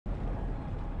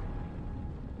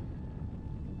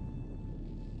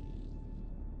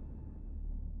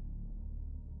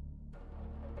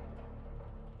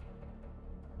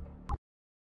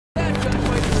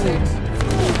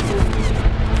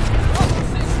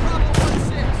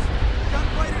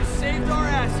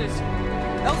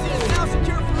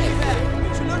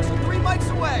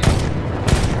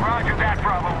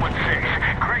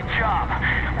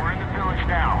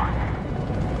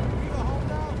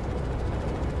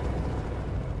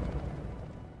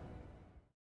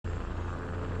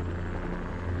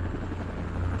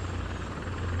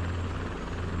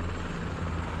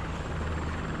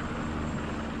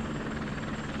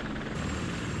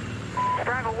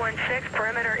216,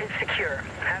 perimeter is secure.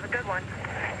 Have a good one.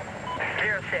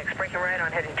 06, breaking right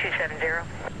on heading 270.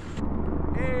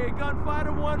 Hey, gunfighter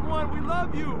 1-1, we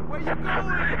love you. Where you going?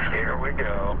 Here we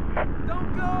go.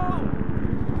 Don't go.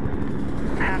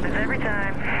 Happens every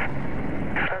time.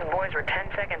 Those boys were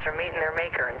 10 seconds from meeting their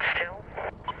maker, and still...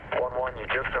 1-1, you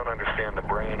just don't understand the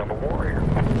brain of a warrior.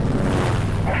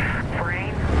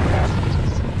 Brain?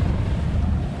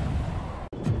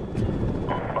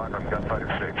 Bagram, gunfighter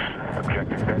 6.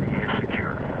 Objective Betty is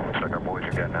secure. Looks like our boys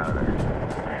are getting out of there.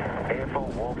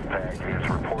 AFO Wolfpack is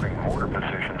reporting mortar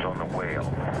positions on the whale.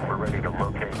 We're ready to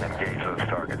locate and engage those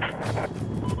targets.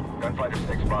 Gunfighter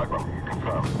 6, Bagram.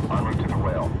 Confirmed. En route to the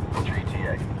whale. What's your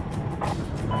ETA?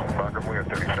 Bagram, we are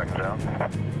 30 seconds out.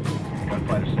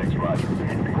 Gunfighter 6, roger.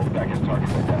 Wolfpack has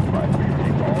targets identified.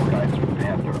 Take all guidance from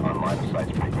Panther on line of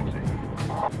sight's frequency.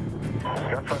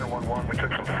 Gunfighter 1-1, we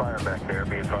took some fire back there.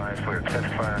 Be advised, we are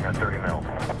test firing at 30 mil.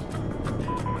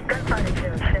 Gunfighter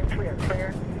 06, we are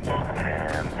clear.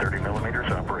 And 30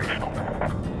 millimeters operational.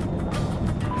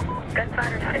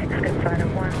 Gunfighter 6, Gunfighter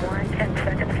 1-1, 10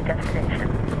 seconds to destination.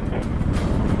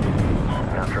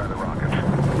 Now try the rockets.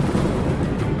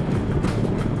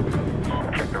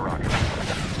 Check the rockets.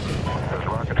 Those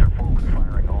rockets are forward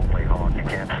firing only, Hawk. You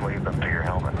can't slave them to your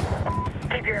helmet.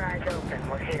 Keep your eyes open,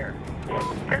 we're here.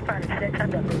 Gunfighter 6, I'm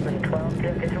done movement 12, do you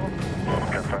have visual?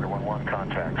 Gunfighter 1-1,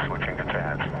 contact, switching to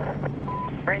TAS.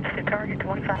 Range to target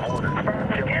 25.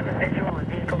 Confirmed. Do you have a visual on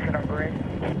vehicles that are bridge?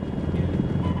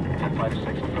 Gunfighter 6,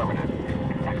 affirmative.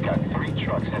 We've got 3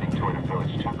 trucks heading toward a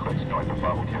village 2 clicks north of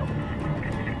Bubble Hill.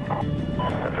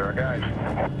 Those are our guys.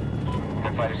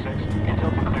 Gunfighter 6, intel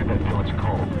to clear that village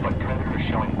cold, but predators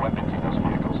showing weapons in those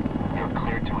vehicles. You're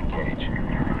cleared to engage.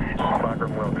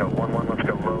 Bagram, Wilco, 1-1, let's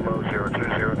go low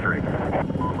 0203.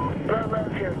 Low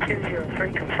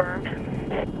 0203, confirmed.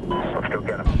 Let's go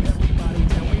get them.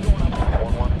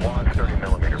 1-1, was 30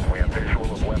 millimeter. We have visual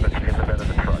of weapons in the bed of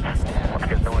the trucks. Let's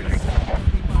get noisy.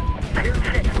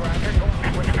 06, roger, going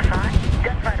switch to 5.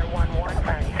 Gunfighter 1-1,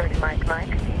 firing 30 Mike.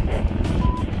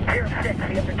 06,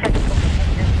 the other technical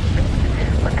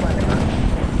let's let it run.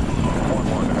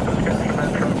 1-1, are those guys in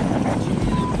that truck?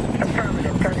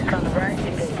 Affirmative, target's on the right,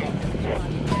 engaging.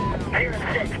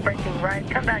 06, breaking right,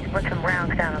 come back and put some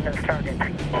rounds down on those targets.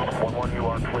 1-1, you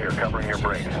are clear, covering your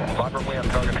break. Bagram, we have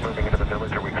targets moving into the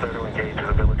village. Are we clear to engage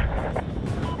the village?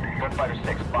 Gunfighter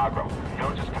 6, Bagram.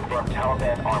 Village is confirmed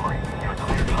Taliban armory. You're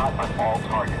cleared hot on all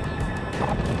targets.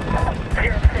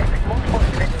 06, multiple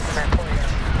individuals in that courtyard.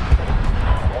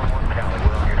 1-1, Cali,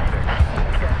 we're on your 6.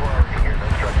 Stand for RP here, no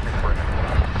structure for it.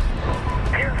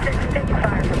 06, taking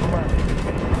fire from below.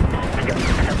 You got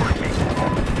some separate me.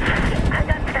 I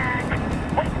got tagged.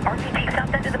 Wait, RPG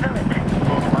south end of the village.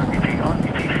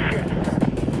 RPG, shit.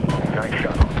 Nice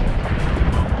shot.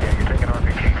 Yeah, you're taking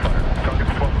RPG fire.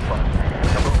 Target's 12 of 5.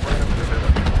 Now go right up to the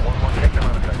village. 1-1, take them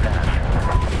out of that pass.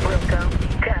 Wilco,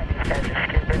 God, these guys are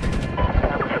stupid.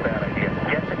 That was a bad idea.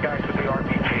 Get the guys with the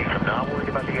RPG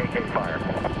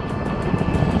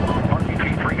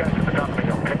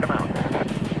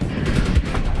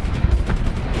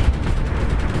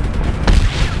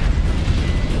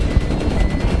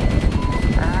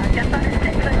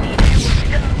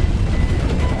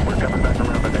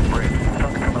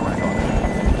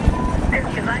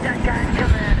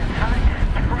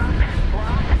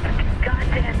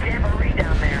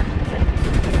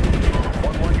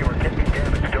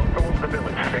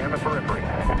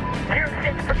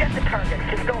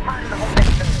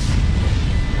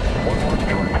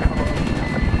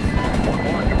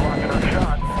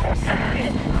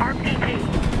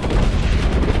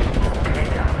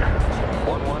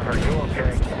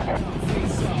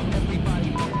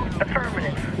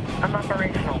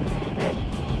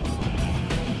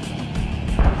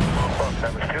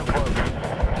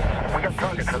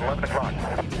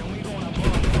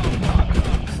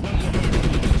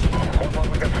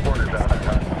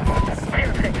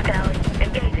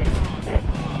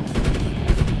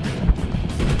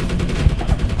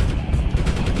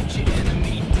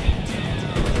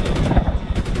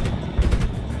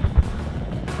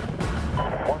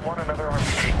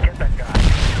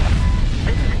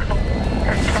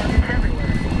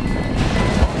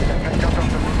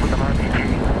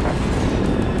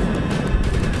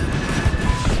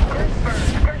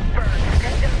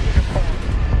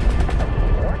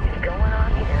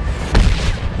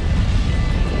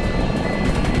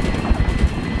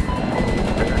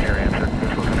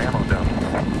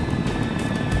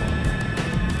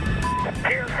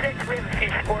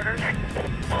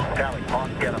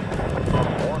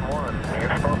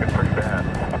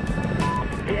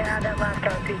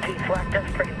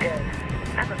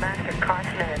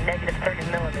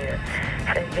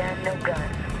again, no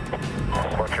guns.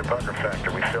 What's your bugger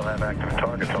factor? We still have active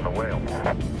targets on the whale.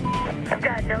 I've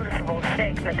got noticeable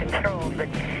shakes in the controls, but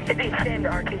it'd be a shame to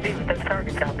RTB with those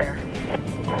targets out there.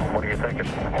 What are you thinking?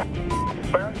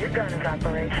 Well, your gun is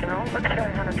operational. Let's try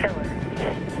hunter-killer.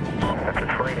 That's a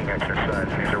training exercise.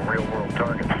 These are real-world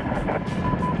targets.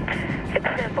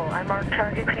 It's simple. I mark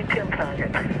targets, you kill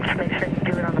targets. Just make sure you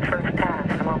do it on the first pass.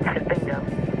 I'm almost at bingo.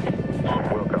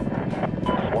 Wilco.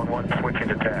 1-1 switching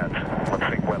to TADS. Let's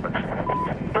sync weapons.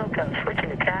 Wilco, switching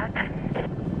to TADS.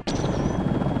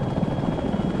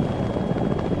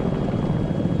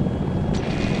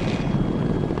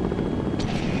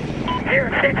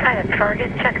 06, I have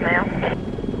target. Check mail.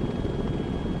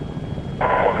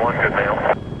 1-1, good mail.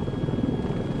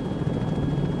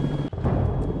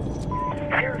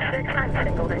 06, I'm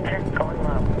single engine, going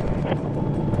low.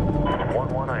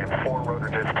 1-1, I am 4 rotor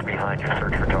discs behind you.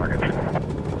 Search for targets.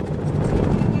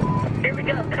 Here we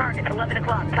go. Targets, 11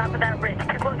 o'clock. Top of that ridge.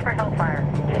 Too close for hellfire.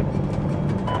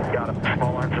 Got him.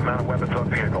 Small arms amount of weapons on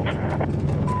vehicles.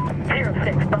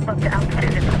 06, bump up to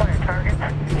altitude and acquire targets.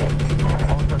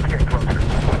 Let's get closer.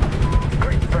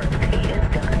 Green burst, he is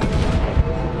done.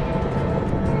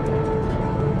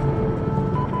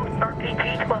 RPG,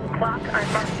 12 o'clock. I'm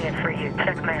marking it for you.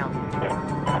 Check mail.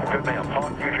 Good mail.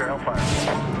 Hawk, use your hellfire.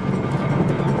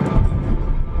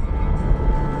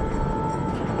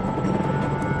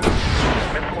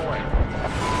 Missile away.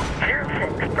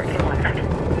 06, breaking west.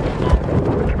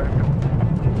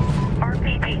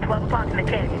 RPG, 12 o'clock in the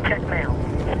canyon. Check mail.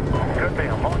 Good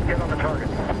mail. Hawk, get on the target.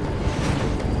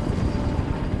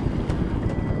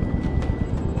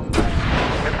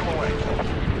 Missile away.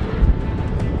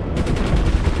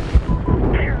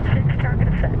 06, target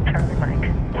set. Charlie Mike.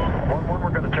 1-1, we're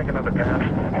going to take another pass.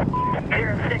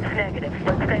 06, negative.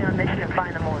 Let's stay on mission and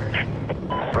find the mortars.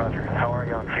 Roger. How are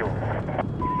you on fuel?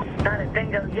 Not at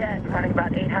bingo yet, running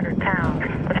about 800 pounds.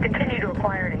 Let's continue to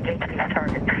acquire and engage these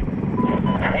targets.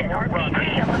 And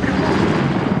RPG, I'm looking for.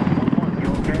 1-1, you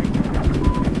okay?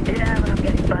 Yeah, but I'm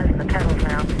getting buzzed in the pedals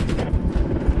now.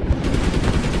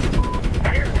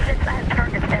 06, I have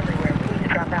targets everywhere. We need to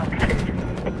drop altitude.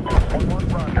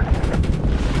 1-1, roger.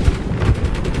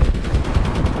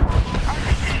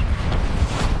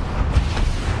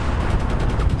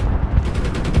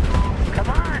 Come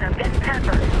on, I'm getting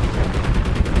peppered.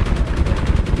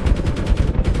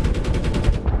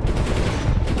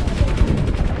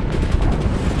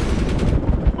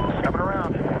 Coming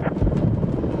around.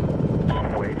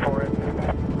 Wait for it.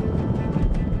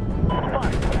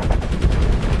 Fire.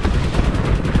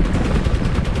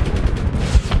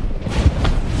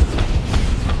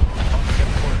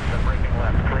 They're breaking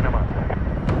left. Clean them up.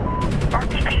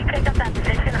 RPG, take up that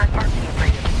position. I'm marking it for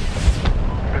you.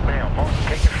 Good mail. Hawk,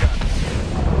 take your shot.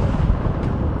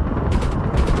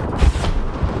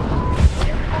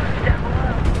 Get quarters down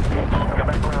below. Come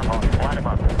back around, Hawk. Line him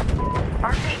up.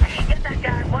 RPG, get that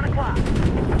guy at 1 o'clock.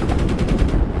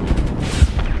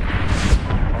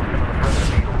 Hawk, on the front of the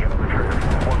needle. Get on the trigger.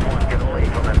 1-1, get a lead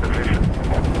from that position.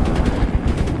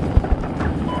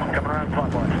 Coming around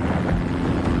clockwise.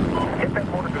 Get that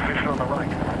mortar position on the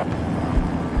right.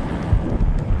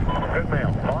 Good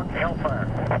mail. Hawk, hellfire.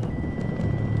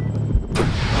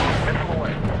 Missile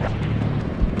away.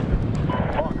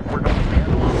 Hawk, we're going to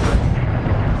handle on range.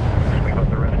 Sweep up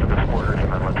the rest of the quarters and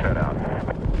then let's head out.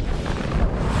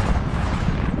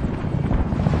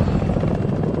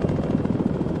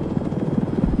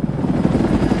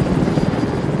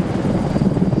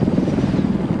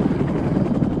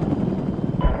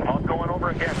 Hawk going over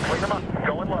again. Clean them up.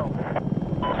 Going low.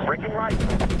 Breaking right.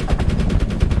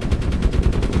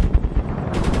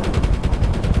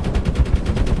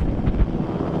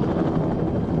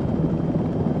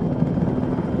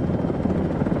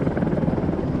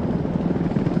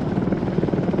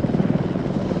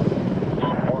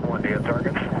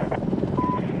 Targets?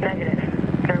 Negative.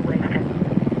 They're wasted.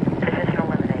 Position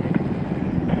eliminated.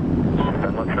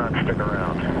 Then let's not stick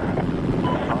around.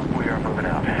 Hawk, we are moving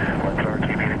out. Let's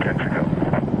RTB to Texaco.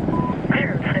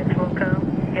 06, Wilco.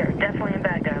 You're definitely in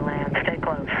Baghdad.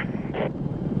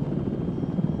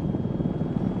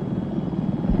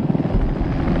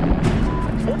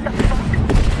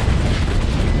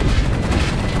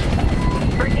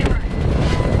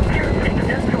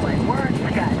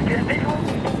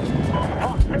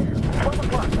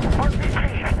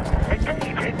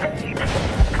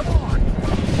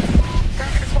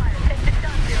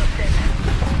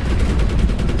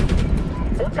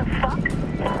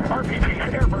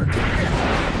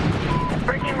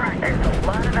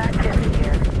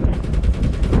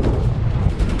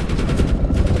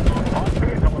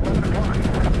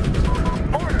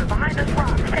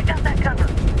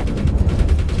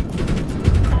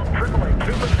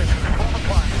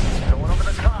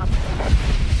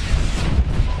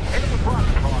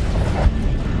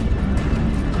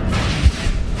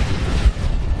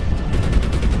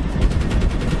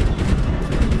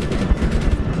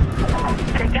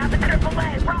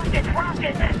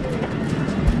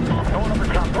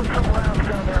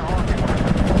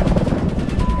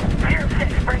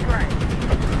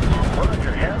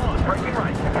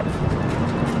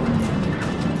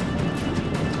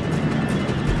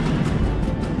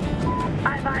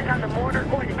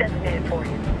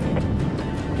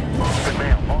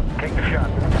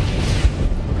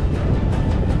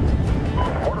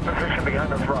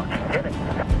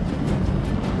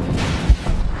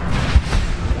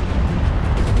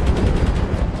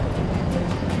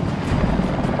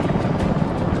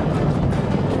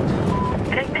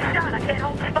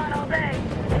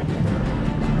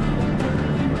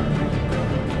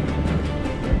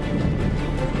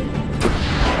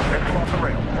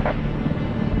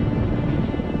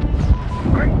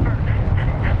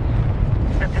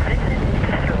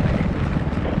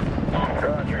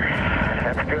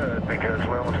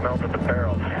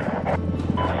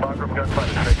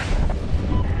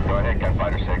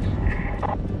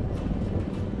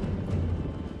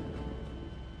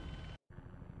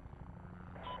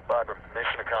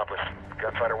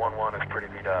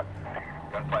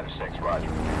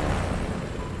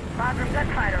 Squadron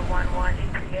Gunfighter 1-1,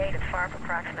 E38 is far for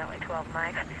approximately 12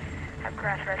 mics. Have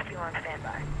crash rescue on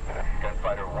standby.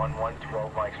 Gunfighter 1-1,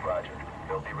 12 mics, roger.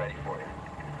 They'll be ready for you.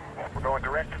 We're going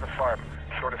direct to the farm.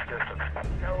 Shortest distance.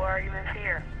 No arguments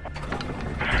here.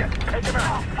 Shit, take him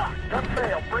out. Gun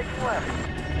fail, breaking left.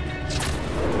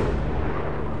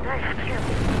 Nice kill.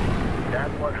 That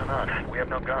wasn't us. We have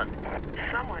no gun.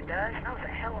 Someone does. That was a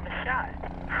hell of a shot.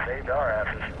 Saved our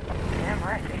asses. Damn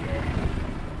right they did.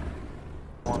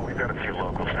 Well, we've got a few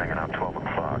locals hanging out 12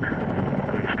 o'clock. What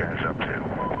are these guys up to?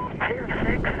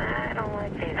 06? I don't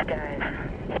like these guys.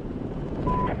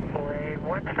 Wait,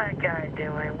 what's that guy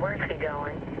doing? Where's he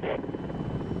going?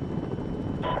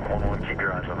 1-1, keep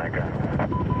your eyes on that guy.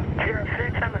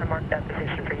 06, I'm gonna mark that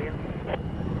position for you.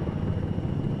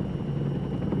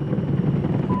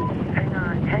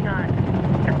 Hang on.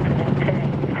 Okay,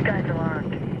 these guys are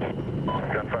armed.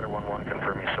 Gunfighter 1-1,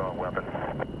 confirm you saw a weapon.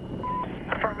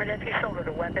 Affirmative, you sold it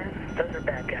a weapon. Those are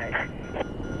bad guys.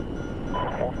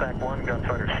 Wolfpack 1,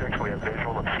 Gunfighter 6, we have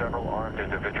visual of several armed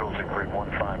individuals in grid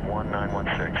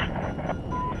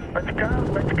 151916. Let's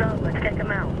go, let's take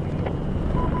them out.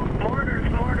 Mortars,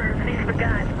 these are the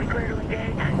guys. Are we clear to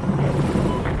engage?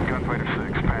 Gunfighter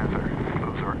 6, Panther,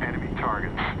 those are enemy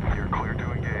targets. You're clear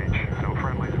to engage. No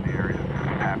friendlies in the area.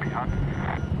 Happy hunt?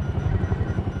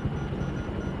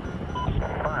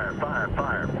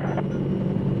 Fire.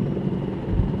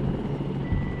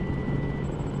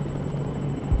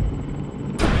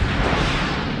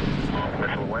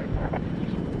 Missile away.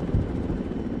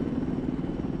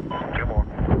 2 more.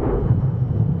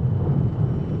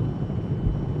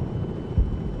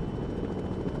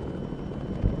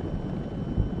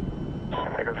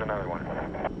 There goes another one.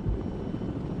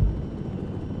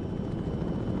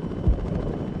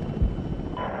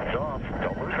 He's off.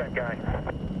 Don't lose that guy.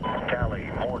 Tally,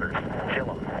 mortars, kill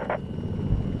him.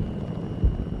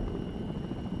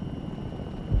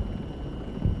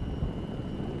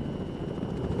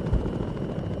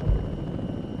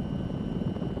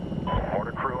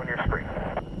 Mortar crew on your screen.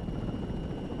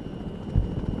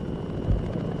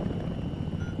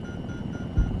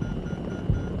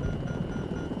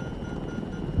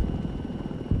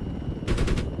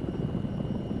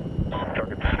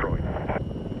 Target destroyed.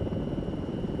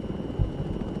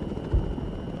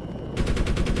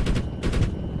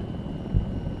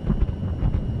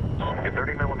 Your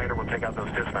 30mm will take out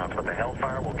those dismounts, but the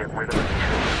Hellfire will get rid of it.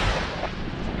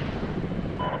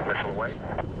 Missile away.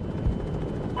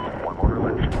 1 mortar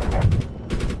left.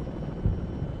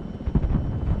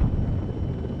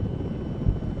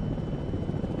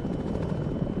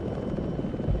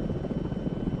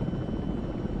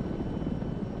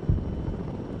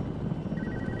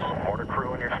 Mortar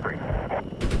crew on your screen.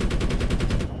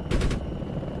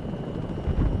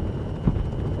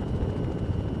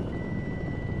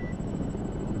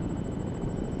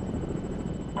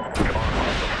 Come on,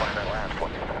 let's find that last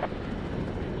one.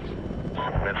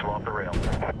 Missile off the rail.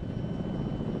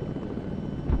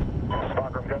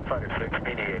 Squadron Gunfighter 6,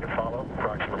 PDA to follow.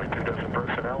 Approximately 24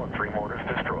 personnel and 3 mortars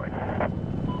destroyed.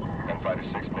 Gunfighter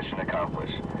 6, mission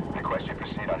accomplished. Request you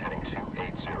proceed on heading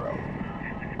 280.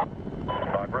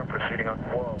 Squadron proceeding on...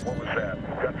 Whoa, what was that?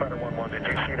 Gunfighter 1-1, did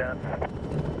you see that?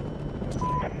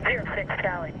 06,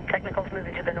 Tally. Technical's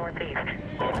moving to the northeast.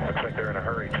 Looks like they're in a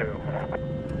hurry, too.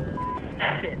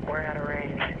 Shit, we're out of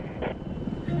range.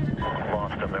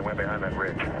 Lost them. They went behind that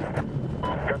ridge.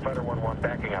 Gunfighter 1-1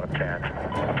 backing out of TAC.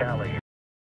 Tally,